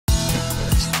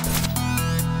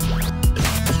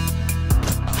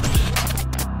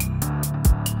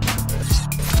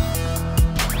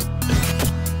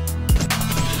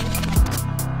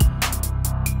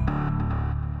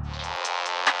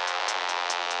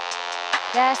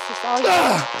Yes, it's all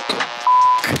yours.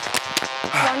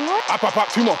 One more? Up.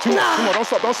 Two more. Don't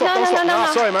stop. No,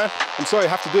 sorry, man. I'm sorry, I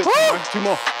have to do it. Man. Two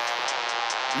more.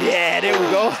 Yeah, there we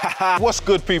go. What's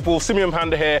good, people? Simeon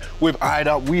Panda here with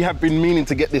Ida. We have been meaning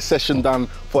to get this session done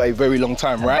for a very long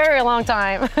time, right? A very long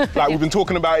time. Like, we've been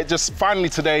talking about it. Just finally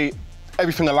today,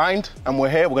 everything aligned, and we're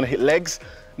here. We're gonna hit legs.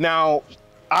 Now,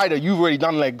 Ida, you've already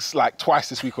done legs like twice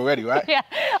this week already, right? Yeah,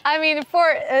 I mean,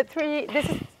 this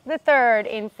is the third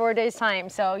in 4 days' time,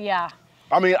 so yeah.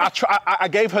 I mean, I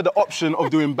gave her the option of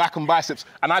doing back and biceps,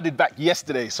 and I did back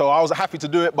yesterday, so I was happy to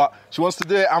do it, but she wants to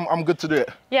do it, I'm good to do it.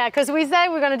 Yeah, because we said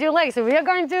we're going to do legs, so we are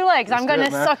going to do legs. I'm going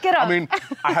to suck it up. I mean,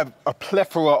 I have a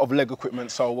plethora of leg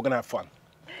equipment, so we're going to have fun.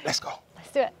 Let's go.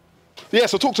 Let's do it. Yeah,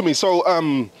 so talk to me.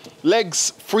 So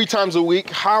legs 3 times a week.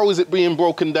 How is it being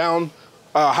broken down?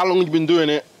 How long have you been doing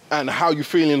it, and how are you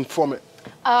feeling from it?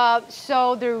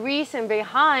 So the reason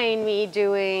behind me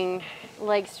doing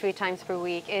legs 3 times per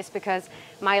week is because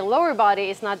my lower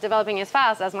body is not developing as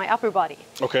fast as my upper body.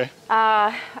 Okay.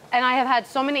 And I have had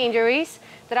so many injuries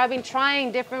that I've been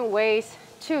trying different ways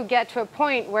to get to a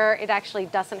point where it actually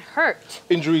doesn't hurt.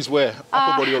 Injuries where?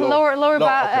 Upper body or lower?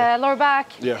 Lower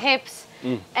back, hips,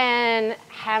 and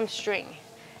hamstring.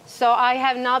 So I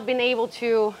have not been able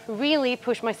to really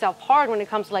push myself hard when it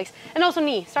comes to legs. And also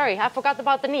knee, sorry, I forgot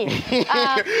about the knee.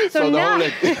 So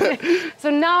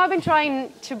now I've been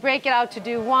trying to break it out to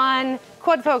do one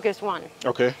quad focused one.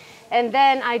 Okay. And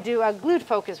then I do a glute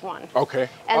focused one. Okay.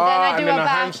 And then I do a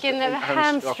back and a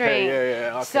hamstring. Okay,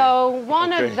 yeah, okay. So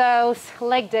one of those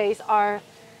leg days are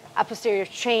a posterior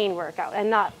chain workout and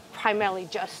not primarily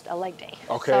just a leg day.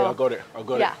 Okay, so, I got it.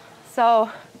 Yeah,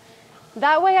 so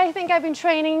that way I think I've been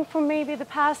training for maybe the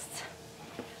past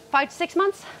 5 to 6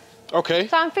 months. Okay.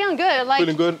 So I'm feeling good.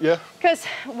 Feeling good, yeah. Because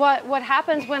what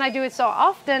happens when I do it so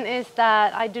often is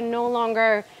that I do no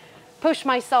longer push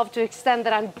myself to extent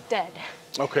that I'm dead.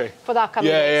 Okay. For the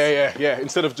upcoming days. Yeah.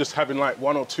 Instead of just having like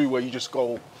 1 or 2 where you just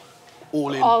go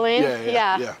all in. All in,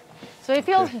 yeah. So it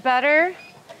feels better.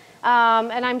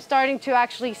 And I'm starting to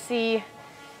actually see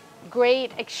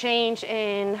great exchange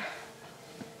in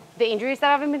the injuries that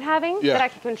I've been having, that I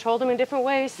can control them in different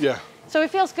ways. Yeah. So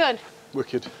it feels good.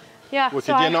 Wicked. Yeah. Wicked.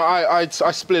 So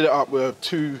I split it up with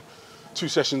two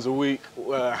sessions a week,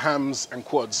 hams and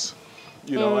quads.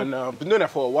 You know, and I've been doing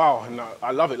that for a while, and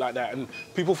I love it like that. And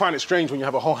people find it strange when you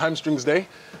have a whole hamstrings day.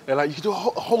 They're like, you can do a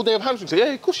whole day of hamstrings.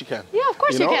 Yeah, of course you can. Yeah, of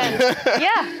course you can.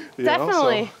 Yeah,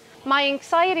 definitely. My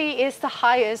anxiety is the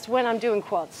highest when I'm doing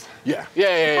quads. Yeah.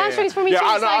 Hamstrings for me too.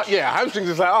 Hamstrings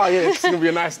is like, oh yeah, it's gonna be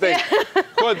a nice day.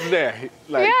 Quads there,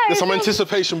 like there's some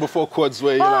anticipation before quads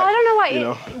where you're like, I don't know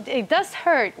why it does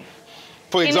hurt.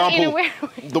 For example,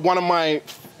 one of my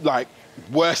like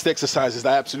worst exercises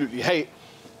that I absolutely hate,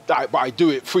 but I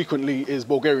do it frequently, is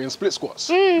Bulgarian split squats.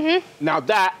 Now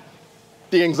the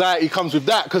anxiety comes with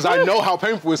that because I know how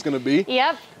painful it's gonna be.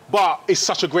 Yep. But it's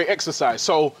such a great exercise.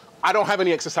 So I don't have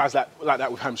any exercise like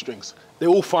that with hamstrings. They're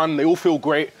all fun, they all feel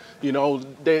great, you know,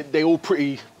 they're all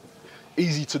pretty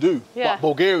easy to do. Yeah. But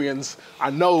Bulgarians, I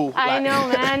know,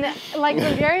 man. Like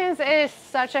Bulgarians is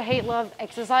such a hate-love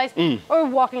exercise, or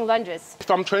walking lunges. If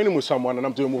I'm training with someone and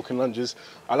I'm doing walking lunges,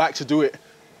 I like to do it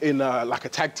in like a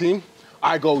tag team.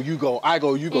 I go, you go, I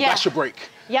go, you go. That's your break.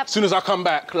 Yep. As soon as I come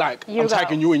back, like, I'm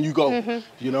tagging you and you go,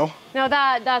 you know? No,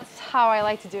 that's how I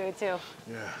like to do it too.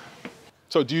 Yeah.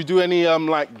 So do you do any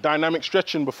like dynamic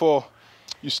stretching before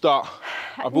you start?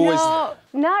 No,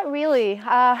 not really.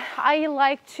 I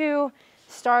like to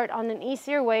start on an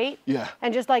easier weight. Yeah.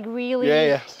 And just like really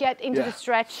get into the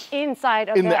stretch inside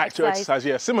of the actual exercise.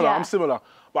 Yeah, similar. I'm similar.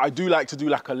 But I do like to do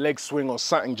like a leg swing or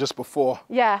something just before.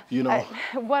 Yeah. You know.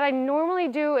 What I normally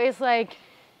do is like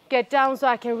get down so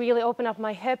I can really open up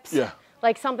my hips. Yeah.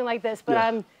 Like something like this.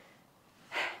 But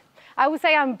I would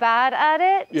say I'm bad at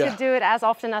it to do it as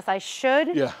often as I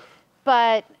should. Yeah.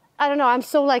 But I don't know, I'm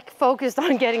so like focused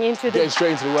on getting straight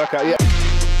into the workout, yeah.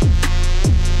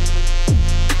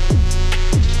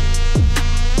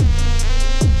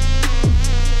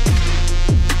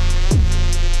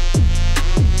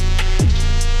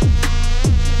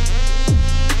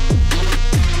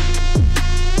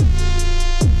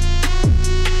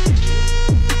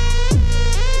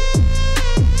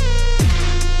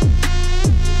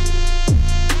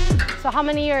 So how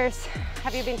many years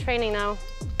have you been training now?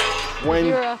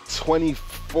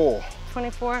 24.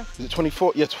 24? Is it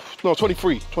 24? Yeah, no,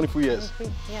 23. 23 years.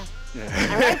 23, yeah.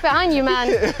 I'm right behind you, man.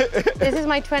 This is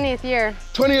my 20th year.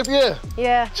 20th year?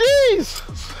 Yeah. Jeez!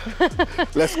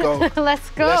 Let's go. Let's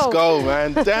go. Let's go,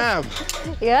 man. Damn.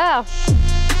 Yeah.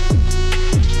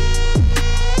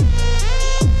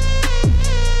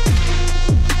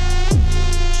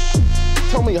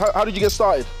 Tell tell me, how did you get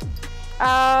started?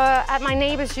 At my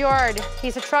neighbor's yard.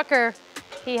 He's a trucker.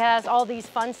 He has all these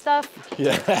fun stuff.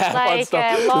 Yeah, like fun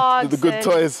stuff. logs. The good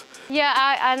toys.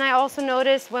 Yeah, and I also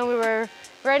noticed when we were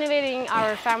renovating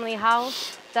our family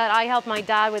house that I helped my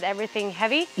dad with everything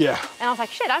heavy. Yeah. And I was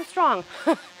like, shit, I'm strong.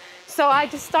 So I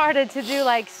just started to do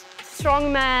like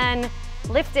strongman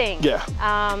lifting. Yeah.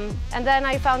 And then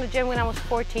I found a gym when I was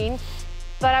 14,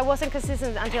 but I wasn't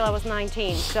consistent until I was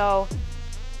 19. So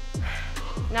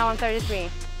now I'm 33.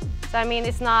 So I mean,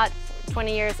 it's not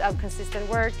 20 years of consistent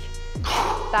work.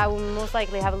 That will most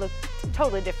likely have looked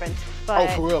totally different. But,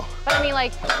 oh, for real? But I mean,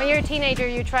 like, when you're a teenager,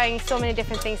 you're trying so many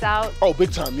different things out. Oh,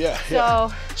 big time, yeah. So,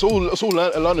 yeah. It's all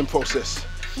a learning process.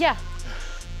 Yeah.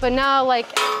 But now, like,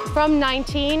 from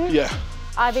 19, yeah,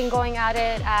 I've been going at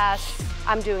it as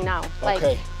I'm doing now. Like,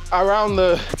 okay. Around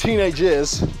the teenage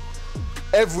years,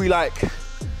 every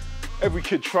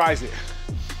kid tries it.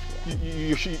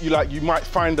 You might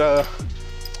find a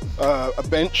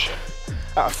bench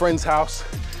at a friend's house,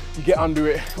 you get under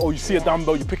it, or you see a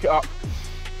dumbbell, you pick it up,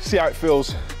 see how it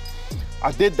feels.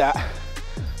 I did that,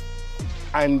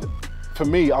 and for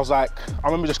me, I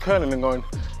remember just curling and going,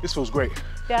 this feels great.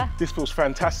 Yeah. This feels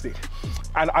fantastic.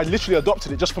 And I literally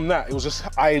adopted it just from that. It was just,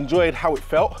 I enjoyed how it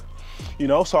felt, you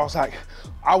know? So I was like,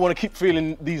 I want to keep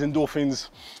feeling these endorphins.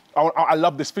 I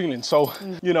love this feeling. So,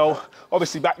 you know,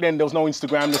 obviously back then there was no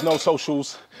Instagram, there's no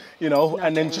socials, you know,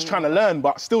 and then just trying to learn,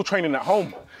 but still training at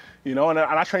home, you know, and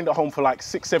I trained at home for like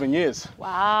 6, 7 years.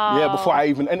 Wow. Yeah, before I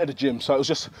even entered the gym. So it was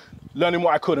just learning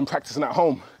what I could and practicing at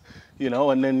home, you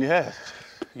know, and then, yeah,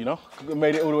 you know,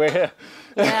 made it all the way here.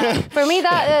 Yeah. For me,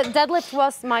 that deadlift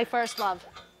was my first love.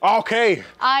 Okay.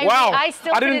 Wow.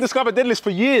 I didn't discover deadlifts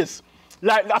for years.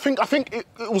 Like, I think it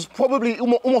was probably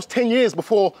almost 10 years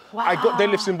before I got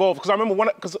deadlifts involved. Because I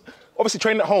remember because obviously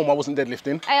training at home, I wasn't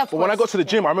deadlifting. But when I got to the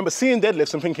gym, I remember seeing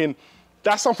deadlifts and thinking,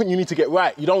 that's something you need to get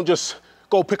right. You don't just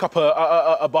go pick up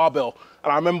a barbell.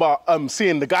 And I remember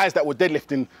seeing the guys that were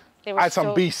deadlifting, I had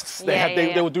some beasts.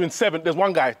 They were doing 7. There's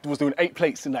one guy who was doing 8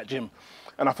 plates in that gym.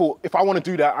 And I thought, if I want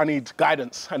to do that, I need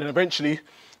guidance. And then eventually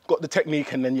got the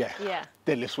technique, and then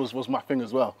deadlifts was my thing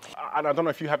as well. And I don't know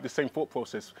if you have the same thought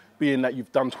process, being that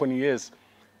you've done 20 years.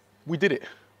 We did it.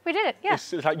 We did it, yeah.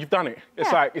 It's like you've done it.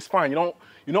 It's like, it's fine. You're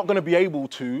not going to be able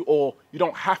to, or you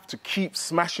don't have to keep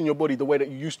smashing your body the way that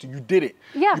you used to. You did it.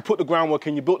 Yeah. You put the groundwork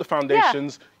in, you built the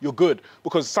foundations, you're good.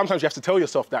 Because sometimes you have to tell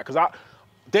yourself that. Because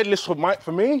deadlifts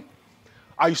for me,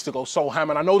 I used to go so ham,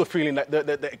 and I know the feeling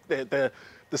that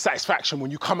the satisfaction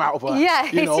when you come out of a,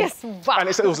 you know, it's just wow. And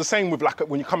it was the same with like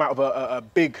when you come out of a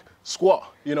big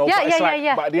squat, you know. But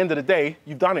But at the end of the day,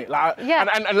 you've done it. Like,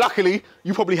 and luckily,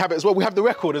 you probably have it as well. We have the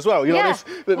record as well. You know,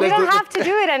 we don't have to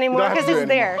do it anymore because it's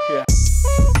there. Yeah.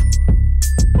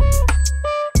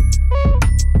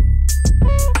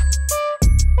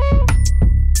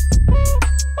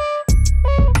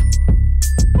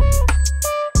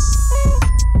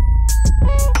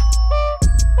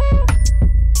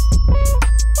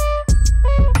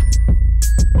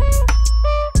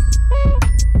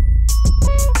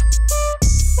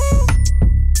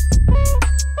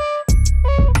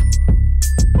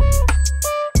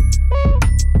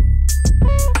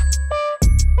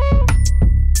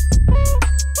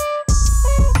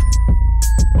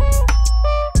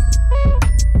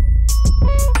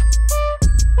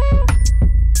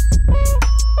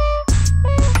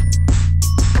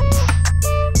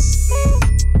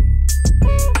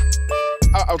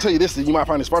 I'll tell you this, you might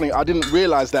find this funny. I didn't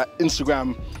realize that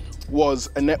Instagram was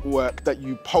a network that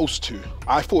you post to.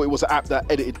 I thought it was an app that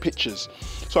edited pictures.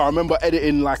 So I remember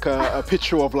editing like a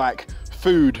picture of like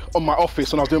food on my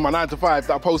office when I was doing my 9 to 5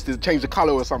 that I posted, changed the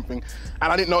color or something.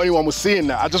 And I didn't know anyone was seeing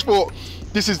that. I just thought,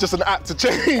 this is just an app to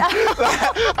change. And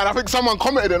I think someone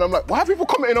commented and I'm like, why are people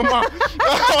commenting on my,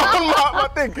 on my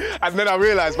thing? And then I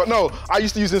realized, but no, I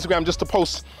used to use Instagram just to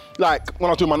post, like when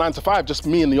I was doing my 9 to 5, just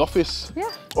me in the office,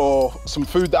 or some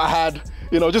food that I had,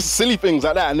 you know, just silly things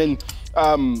like that. And then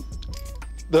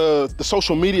the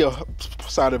social media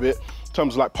side of it, in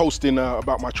terms of like posting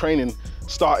about my training,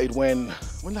 started when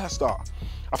did I start?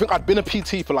 I think I'd been a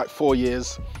PT for like 4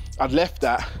 years. I'd left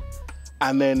that,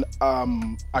 and then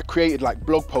I created like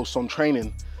blog posts on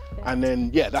training. And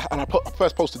then, I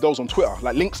first posted those on Twitter,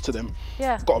 like links to them.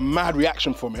 Got a mad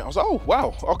reaction from it. I was like, oh,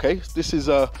 wow, okay, this is,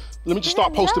 let me just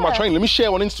start posting my training. Let me share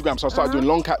on Instagram. So I started doing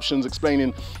long captions,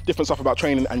 explaining different stuff about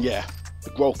training, and the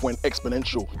growth went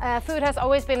exponential. Food has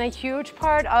always been a huge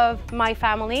part of my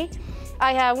family.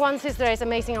 I have one sister that is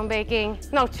amazing on baking.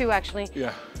 No, 2 actually.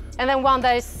 And then one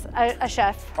that is a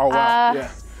chef. Oh, wow,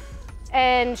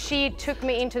 and she took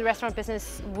me into the restaurant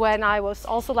business when I was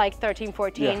also like 13,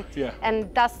 14.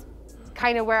 And that's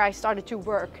kind of where I started to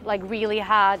work, like really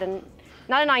had, and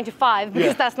not a 9 to 5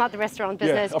 because that's not the restaurant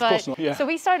business. Of course not. So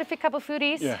we started Fit Couple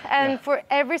Foodies, and for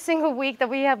every single week that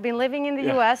we have been living in the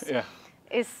US,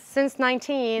 is since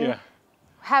 19.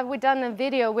 Have we done a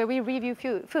video where we review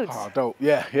foods? Oh, dope.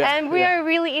 Yeah. And we are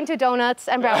really into donuts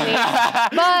and brownies.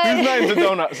 But he's not into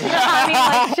donuts. I mean,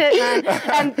 like shit,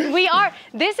 man. And we are,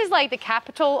 this is like the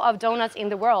capital of donuts in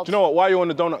the world. Do you know what, while you're on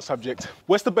the donut subject,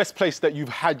 what's the best place that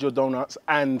you've had your donuts,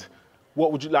 and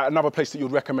what would you like, another place that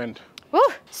you'd recommend? Woo.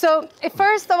 So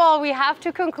first of all, we have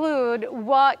to conclude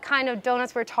what kind of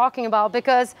donuts we're talking about,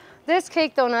 because there's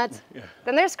cake donuts,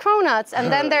 then there's cronuts,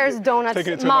 and then there's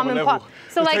donuts, mom and pop.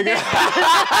 So like this,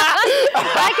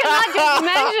 I cannot just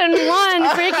mention one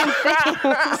freaking thing.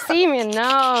 Simeon,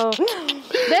 no.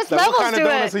 There's levels to it. What kind of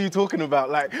donuts are you talking about?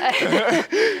 Like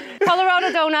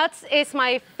Colorado Donuts is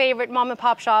my favorite mom and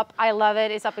pop shop. I love it.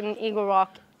 It's up in Eagle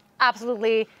Rock.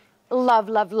 Absolutely love,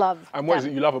 love, love. And what is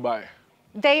it you love about it?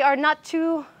 They are not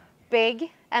too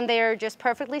big, and they are just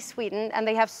perfectly sweetened, and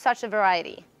they have such a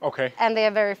variety. Okay. And they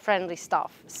have very friendly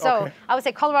stuff. So I would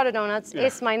say Colorado Donuts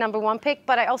is my #1 pick,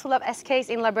 but I also love SK's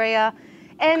in La Brea,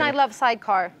 and I love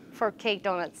Sidecar for cake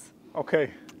donuts. Okay.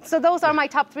 So those are my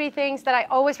top 3 things that I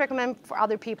always recommend for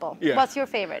other people. What's your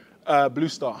favorite? Blue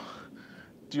Star.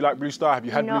 Do you like Blue Star? Have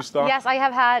you had Blue Star? Yes, I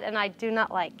have had, and I do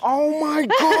not like. Oh my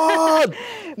God!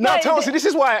 Now tell us, this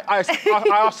is why I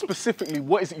asked specifically,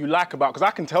 what is it you like about, because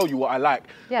I can tell you what I like.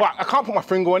 But I can't put my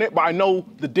finger on it, but I know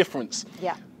the difference.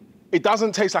 Yeah. It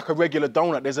doesn't taste like a regular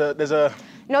donut. There's a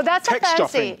no, that's texture a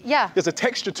fancy. thing. Yeah. There's a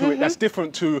texture to it that's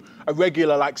different to a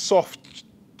regular, like, soft,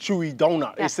 chewy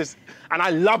donut. It's this, and I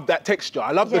love that texture.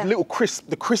 I love the little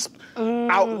crisp,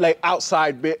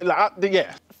 outside bit. Like,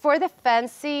 for the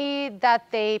fancy that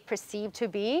they perceive to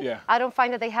be, I don't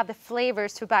find that they have the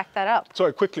flavors to back that up.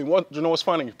 Sorry, quickly, do you know what's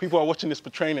funny? People are watching this for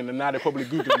training, and now they're probably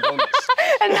Googling donuts.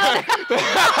 And now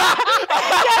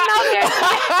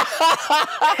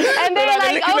and they're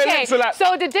like, okay, so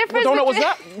the difference. What donut was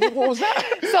that? What was that?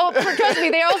 So trust me,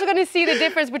 they're also going to see the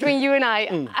difference between you and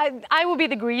I. I will be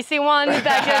the greasy one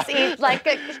that just eats like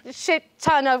a shit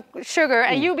ton of sugar,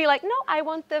 and you'll be like, no, I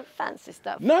want the fancy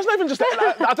stuff. No, it's not even just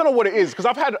that. I don't know what it is, because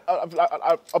I've had,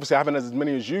 obviously I haven't as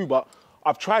many as you, but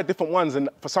I've tried different ones, and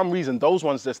for some reason, those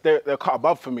ones, they're cut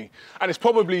above for me. And it's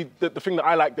probably the thing that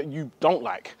I like that you don't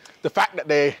like. The fact that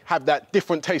they have that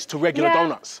different taste to regular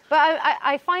donuts. But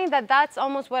I find that that's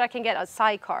almost what I can get at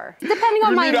Sidecar. Depending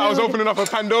on my mood. You knew that I was opening up a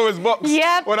Pandora's box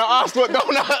when I asked what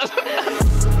donuts.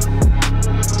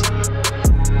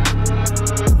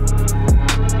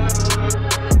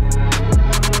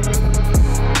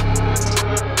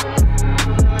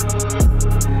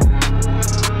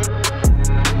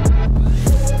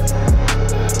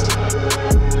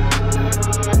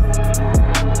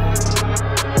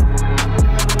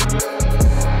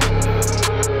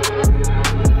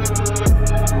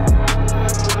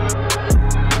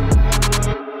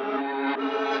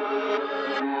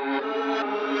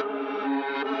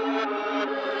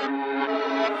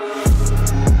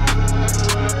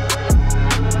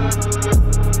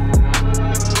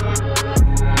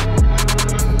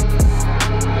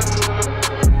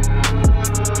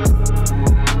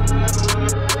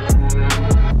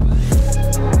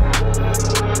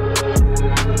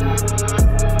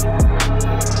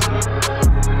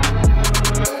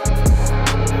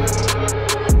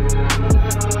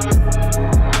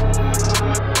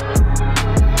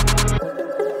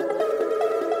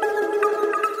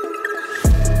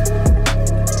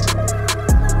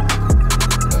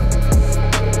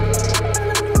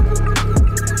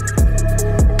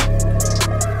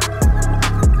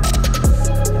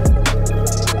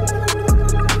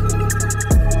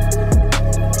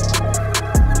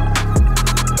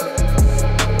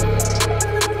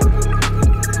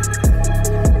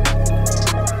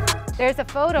 There's a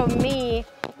photo of me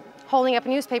holding up a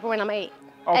newspaper when I'm 8.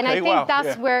 Okay, and I think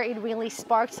that's where it really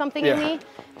sparked something in me,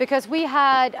 because we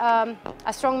had a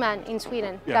strongman in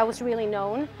Sweden that was really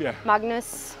known,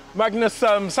 Magnus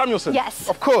Samuelsson. Yes.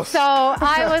 Of course. So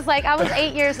I was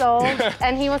 8 years old,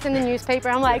 and he was in the newspaper.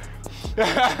 I'm like,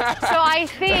 so I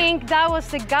think that was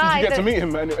the guy. Did you get to meet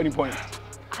him at any point?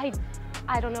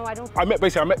 I don't know. I met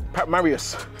Pat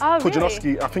Mariusz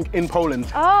Pudzianowski, I think in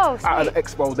Poland. Oh, sweet. At the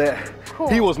expo there. Cool.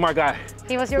 He was my guy.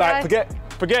 He was your guy?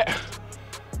 Forget,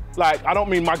 like, I don't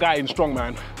mean my guy in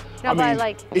strongman. No, I mean,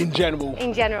 like, in general.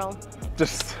 In general.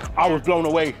 Just, I was blown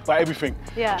away by everything.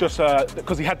 Yeah. Just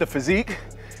because he had the physique,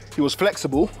 he was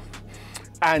flexible,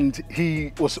 and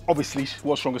he was obviously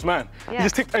world's strongest man. Yeah. He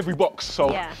just ticked every box. So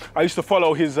I used to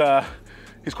follow his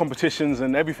his competitions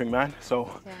and everything, man. So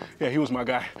yeah, he was my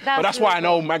guy. But that's why I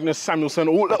know Magnus Samuelsson,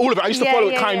 all of it. I used to follow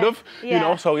it kind of, you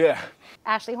know, so yeah.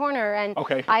 Ashley Horner, and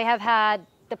I have had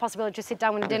the possibility to sit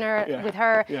down with dinner with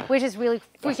her, which is really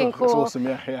freaking cool. That's awesome,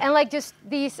 And like just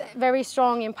these very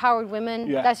strong, empowered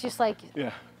women, that's just like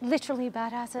literally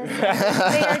badasses.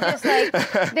 They are just like,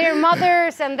 they're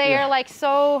mothers and they are like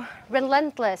so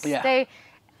relentless. They,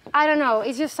 I don't know,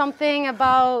 it's just something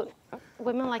about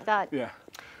women like that.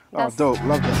 Oh, dope,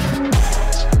 love that.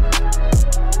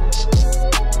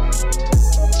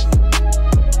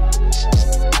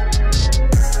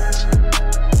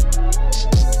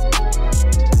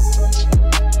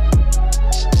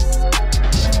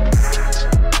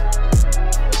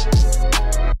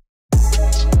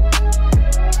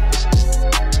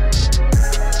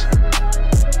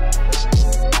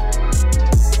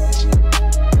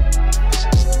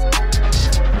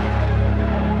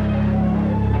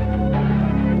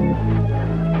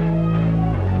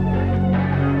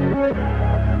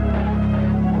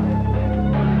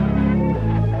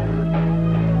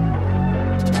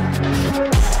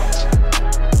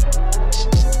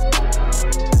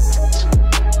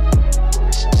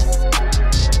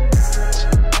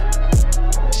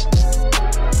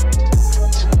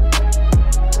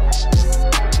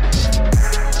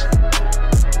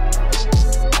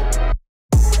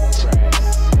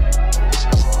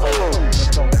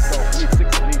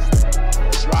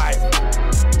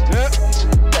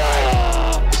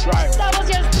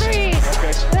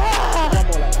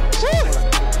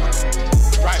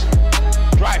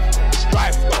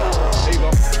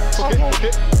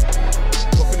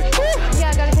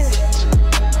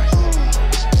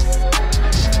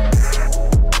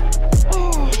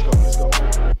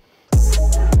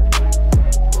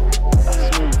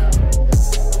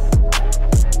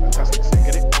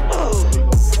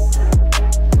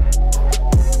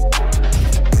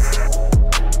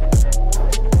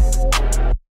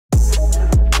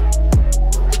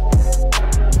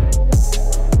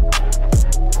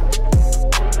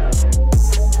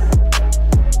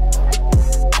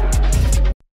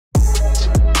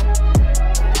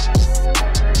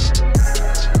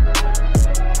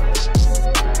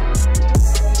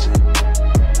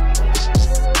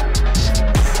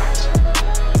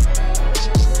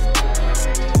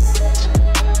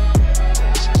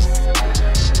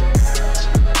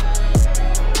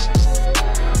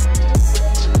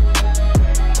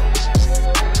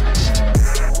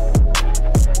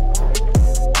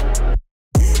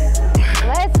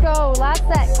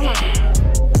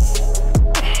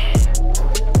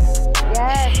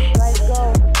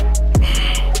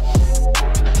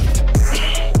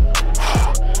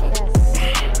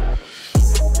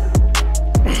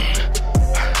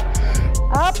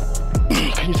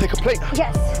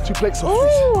 Yes. 2 plates off.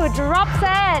 Ooh, drop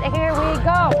set. Here we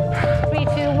go. 3,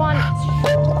 2, 1.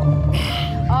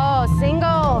 Oh,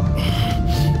 single.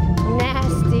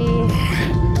 Nasty.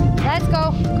 Let's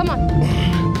go. Come on.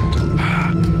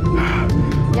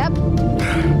 Yep.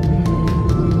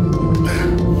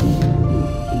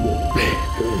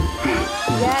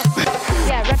 Yes.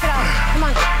 Yeah, rip it out. Come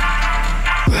on.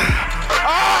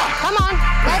 Come on.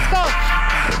 Let's go.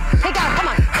 Take out. Come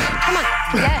on. Come on.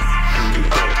 Yes.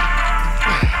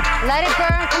 Let it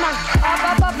burn. Come on. Up,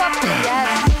 up, up, up. Yes.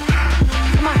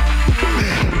 Come on.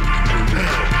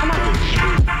 Come on.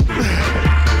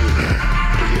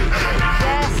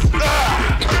 Yes.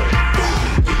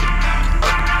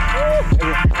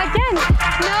 Again.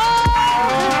 No.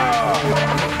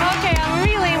 Okay, I'm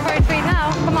really in for a treat now.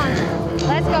 Come on.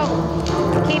 Let's go.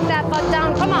 Keep that butt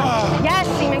down. Come on. Yes,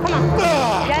 Simeon. Come on.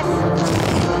 Yes.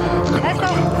 Let's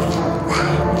go.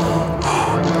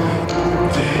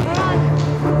 Come on.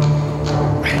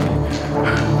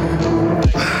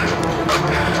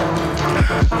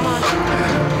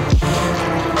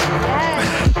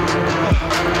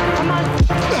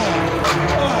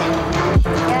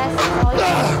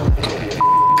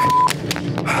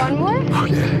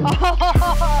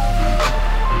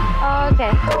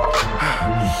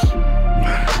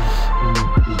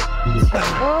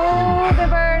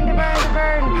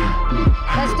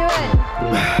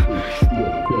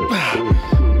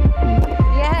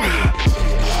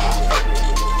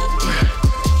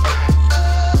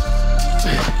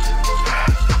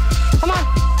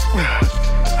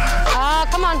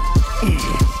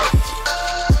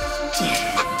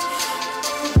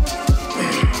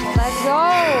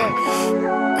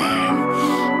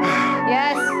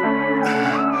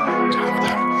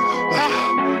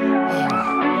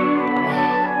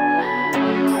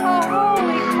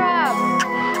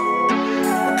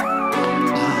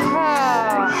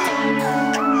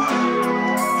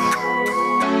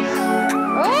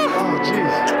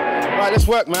 Nice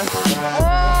work, man.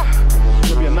 It's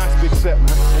gonna be a nice big set,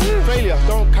 man. Failure,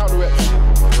 don't count the reps.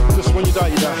 Just when you die,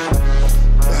 you die.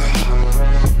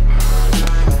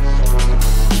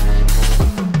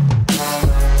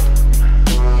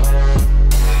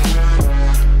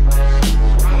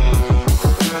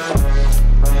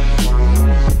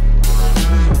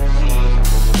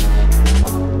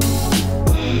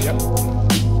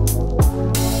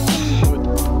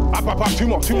 Two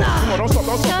more, don't stop.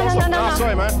 No.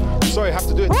 Sorry, man. Sorry, have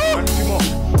to do it, man. 2 more.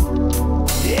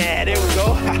 Yeah, there we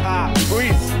go.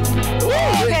 Breathe.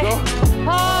 There you go.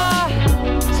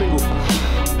 Single.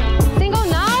 Single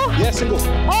now? Yeah, single.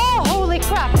 Oh, holy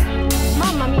crap.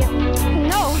 Mamma mia.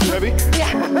 No. You ready?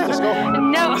 Yeah. Let's go.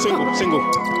 No. Single.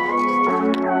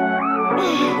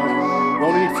 You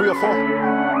only need 3 or 4?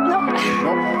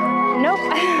 Nope.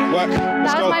 Work.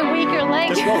 That was my weaker leg.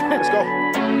 Let's go.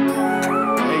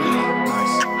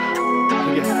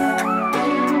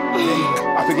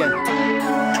 Up again.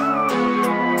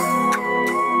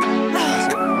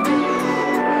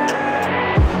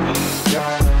 Yeah.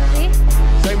 See?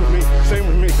 Same with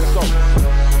me. Let's go.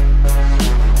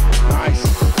 Nice.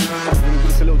 We're gonna do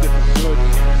this a little different. Good.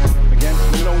 Again. Let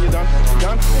me know when you're done. You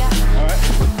done? Yeah. All right.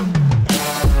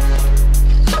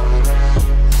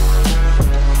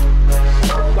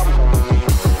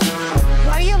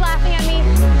 Why are you laughing at me?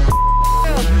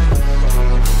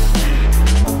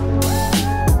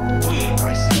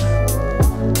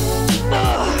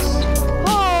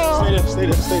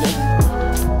 Stay there.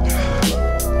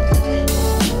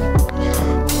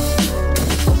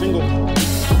 Single.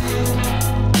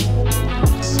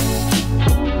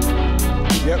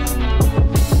 Yep.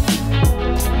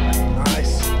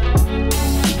 Nice.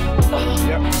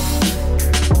 Yep.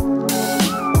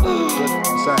 Good.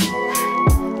 Inside.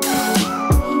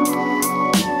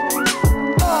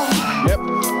 Yep.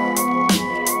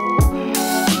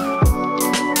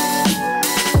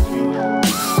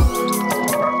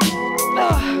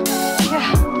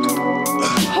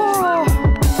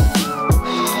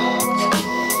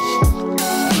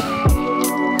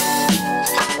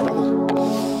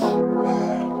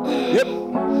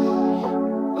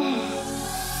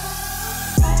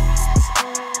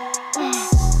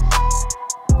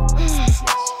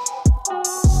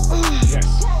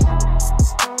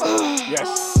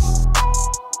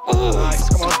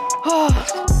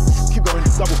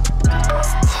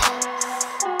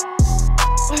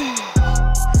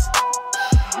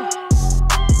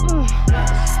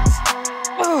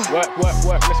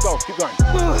 Work. Let's go. Keep going.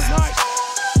 Nice.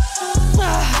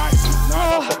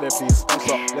 Don't stop there, please. Don't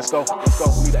stop. Let's go.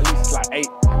 We need at least like 8.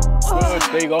 Good.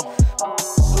 There you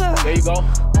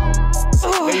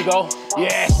go.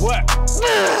 Yes, work.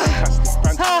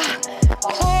 Fantastic.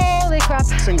 Holy crap.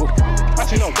 Single.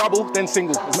 Actually, no, double, then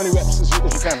single. As many reps as you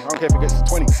can. I don't care if it gets to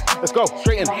 20. Let's go.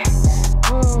 Straight in.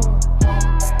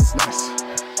 Nice.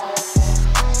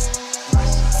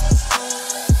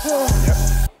 Yep.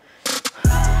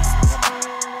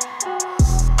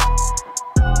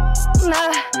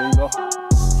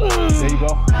 There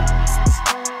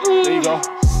you go.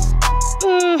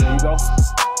 Singles.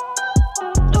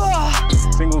 Oh, okay.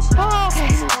 Singles.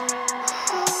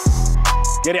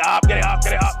 Get it up. There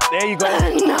you go.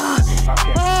 No.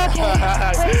 Okay.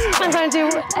 I'm gonna do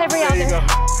every other. There you go.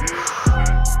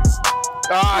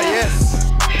 Ah, yes.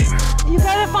 You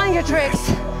gotta find your tricks.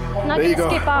 I'm not gonna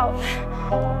skip out.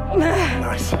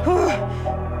 Nice.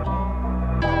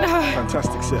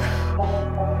 Fantastic set.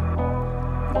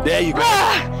 There you go.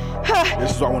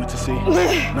 This is what I wanted to see.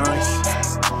 Nice.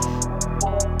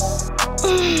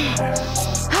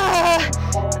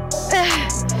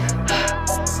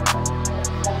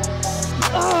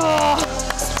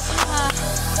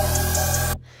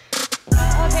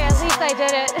 Okay, at least I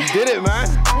did it. You did it, man.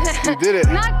 You did it.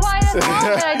 Not quite as well,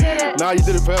 but I did it. Nah, you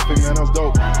did it perfect, man. That was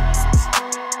dope.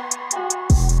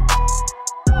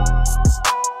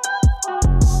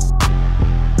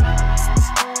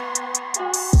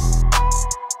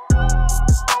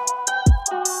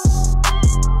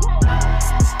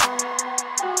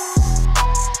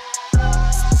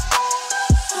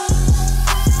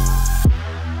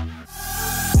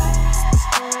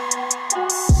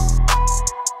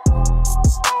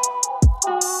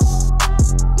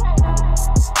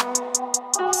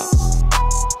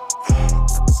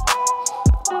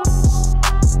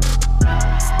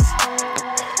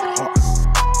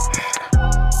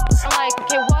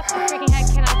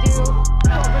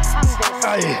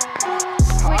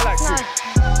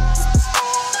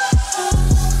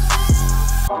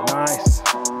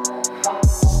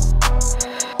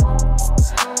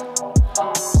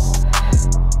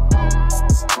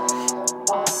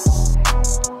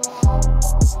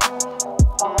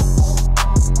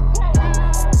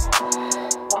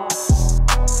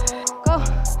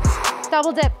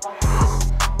 double dip.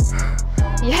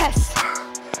 Yes.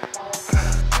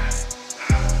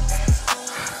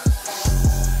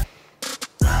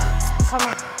 Come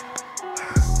on.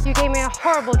 You gave me a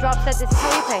horrible drop set. This is how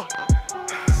you pay.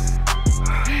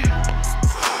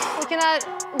 We can add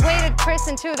weighted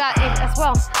person to that as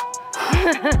well.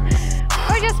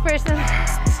 Or just person.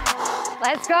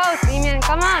 Let's go, Simeon,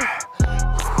 come on.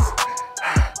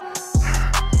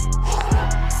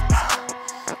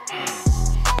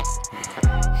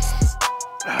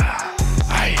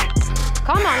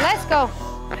 Come on, let's go.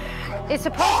 It's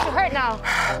supposed to hurt now.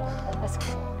 Let's go.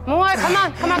 More, come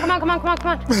on, come on, come on, come on, come on,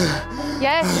 come on.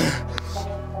 Yes.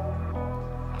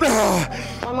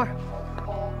 One more.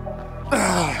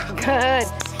 Good.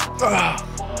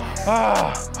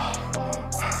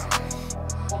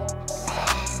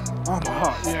 Oh, my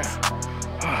heart, yeah.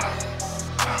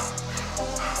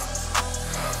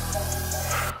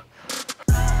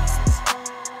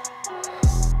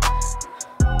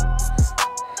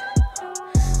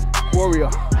 Warrior,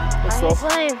 let's go.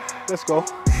 Playing. Let's go.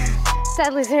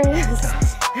 Sadly serious.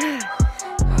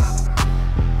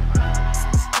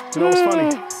 You know what's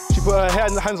funny? She put her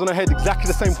hands on her head exactly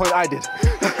the same point I did.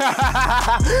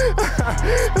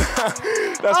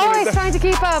 Always trying to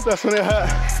keep up. That's when it hurt.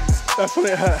 That's when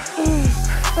it hurt.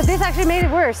 But this actually made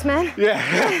it worse, man.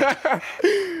 Yeah.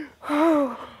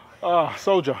 Oh,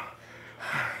 soldier.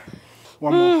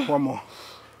 One more, one more.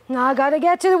 Now I gotta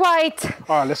get to the white.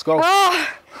 All right, let's go.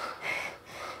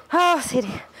 Oh,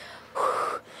 City.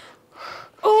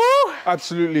 Ooh.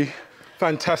 Absolutely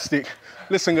fantastic.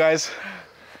 Listen, guys,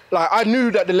 like I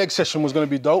knew that the leg session was gonna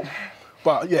be dope.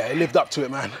 But yeah, it lived up to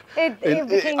it, man. I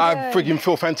friggin'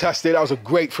 feel fantastic. That was a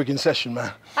great friggin' session,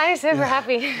 man. I'm super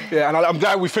happy. Yeah, and I'm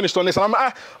glad we finished on this. And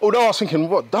although I was thinking,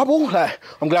 what, double? Like,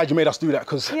 I'm glad you made us do that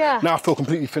because now I feel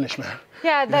completely finished, man.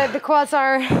 Yeah, the quads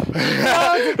are...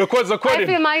 The quads are quitting.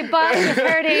 I feel my butt is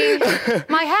hurting.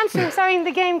 My hamstrings are in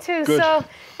the game too, so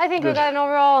I think we got an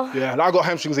overall... Yeah, and I got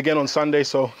hamstrings again on Sunday,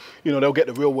 so, you know, they'll get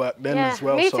the real work then as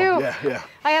well. Me so, too. Yeah.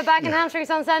 I have back and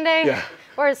hamstrings on Sunday,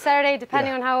 or Saturday,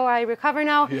 depending on how I recover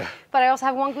now. Yeah. But I also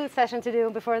have one glute session to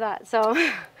do before that, so...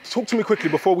 Talk to me quickly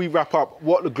before we wrap up,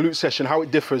 what the glute session, how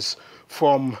it differs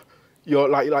from your,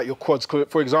 like your quads.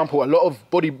 For example, a lot of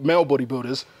male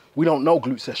bodybuilders, we don't know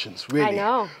glute sessions, really. I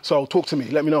know. So talk to me,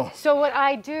 let me know. So what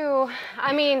I do,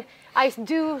 I mean, I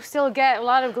do still get a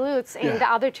lot of glutes in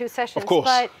the other two sessions. Of course.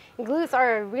 But glutes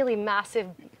are a really massive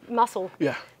muscle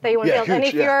that you want to build. Huge, and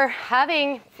if you're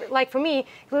having, like for me,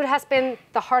 glute has been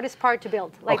the hardest part to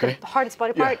build, like the hardest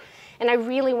body part. And I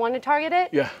really want to target it.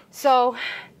 Yeah. So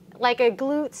like a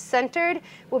glute centered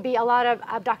would be a lot of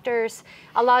abductors,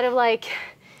 a lot of like,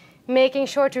 making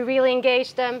sure to really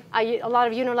engage them. A lot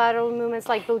of unilateral movements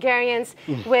like Bulgarians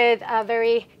with a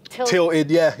very tilted.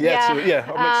 That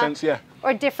makes sense,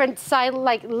 Or different side,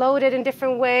 like loaded in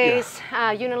different ways,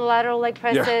 unilateral leg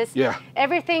presses.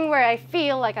 Everything where I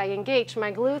feel like I engage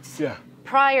my glutes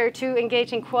prior to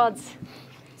engaging quads.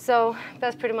 So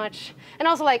that's pretty much, and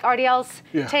also like RDLs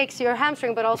takes your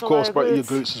hamstring, but also a lot of glutes. Your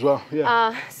glutes as well,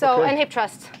 and hip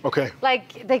thrust. Okay.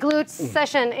 Like the glutes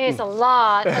session is a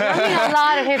lot, I mean a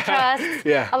lot of hip thrusts,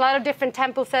 a lot of different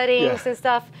tempo settings and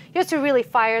stuff, just to really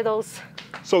fire those.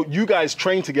 So you guys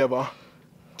train together.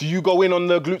 Do you go in on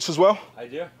the glutes as well? I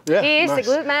do. Yeah. He is the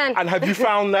glute man. And have you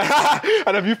found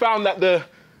that?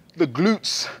 the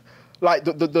glutes? Like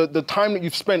the time that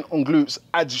you've spent on glutes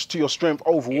adds to your strength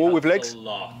overall with legs? A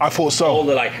lot. I thought so. All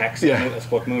the like hacks,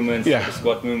 squat movements, the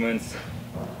squat movements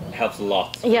helps a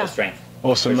lot with the strength.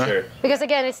 Awesome, man. Sure. Because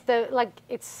again,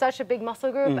 it's such a big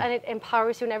muscle group and it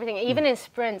empowers you in everything. Even in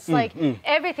sprints, like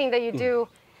everything that you do,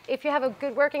 if you have a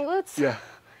good working glutes,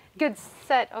 good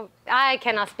set of, I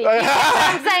cannot speak. You know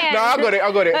what I'm saying? No, I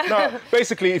got it. No,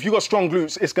 basically, if you got strong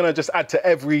glutes, it's gonna just add to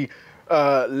every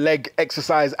leg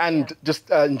exercise and just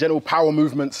in general power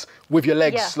movements with your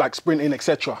legs, like sprinting,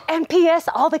 etc. And PS,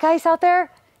 all the guys out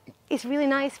there, it's really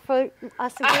nice for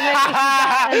us women if you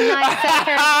got a nice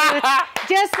center glutes.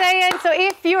 Just saying. So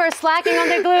if you are slacking on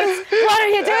the glutes, what are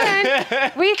you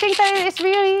doing? We think that it's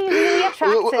really, really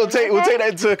attractive. We'll take that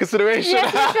into consideration.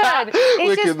 Yes,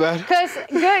 we should. It's just because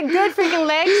good freaking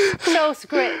legs shows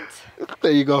grit.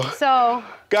 There you go. So,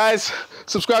 guys,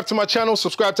 subscribe to my channel,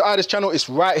 subscribe to Ida's channel. It's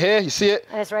right here. You see it?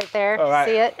 It's right there. All right.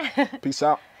 See it? Peace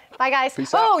out. Bye, guys.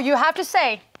 Peace out. Oh, you have to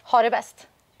say, ha det bäst.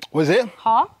 What is it?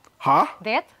 Ha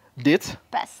det best.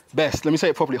 bäst. Best. Let me say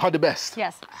it properly. Ha det best.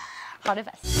 Yes. Ha det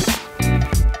bäst.